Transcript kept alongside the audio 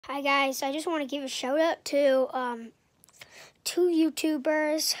Hi guys, I just want to give a shout out to two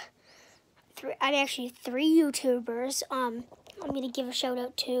YouTubers, three YouTubers. I'm gonna give a shout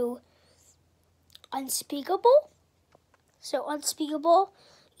out to Unspeakable. So Unspeakable,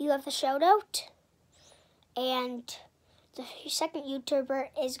 you have the shout out, and the second YouTuber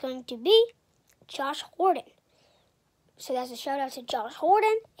is going to be Josh Horton. So that's a shout out to Josh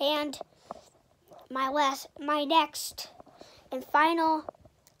Horton, and my next and final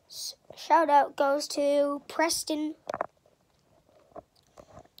shout out goes to Preston.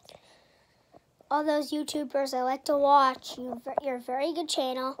 All those YouTubers I like to watch. You're a very good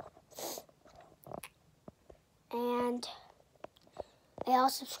channel, and they all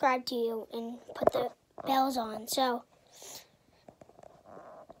subscribe to you and put the bells on. So,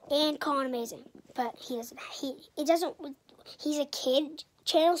 and Colin Amazing, but he doesn't. He's a kid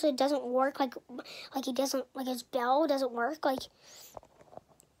channel, so it doesn't work like he doesn't like his bell doesn't work like.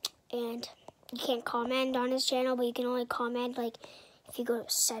 And you can't comment on his channel, but you can only comment like if you go to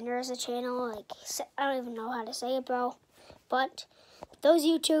center as a channel. Like, I don't even know how to say it, bro. But those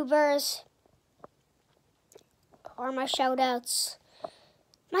YouTubers are my shout outs.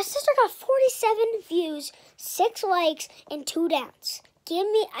 My sister got 47 views, 6 likes, and 2 downs.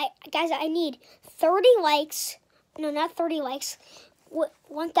 Guys, I need 30 likes. No, not 30 likes.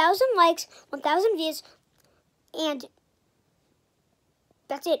 1,000 likes, 1,000 views, and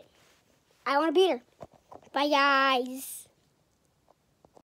that's it. I want to beat her. Bye, guys.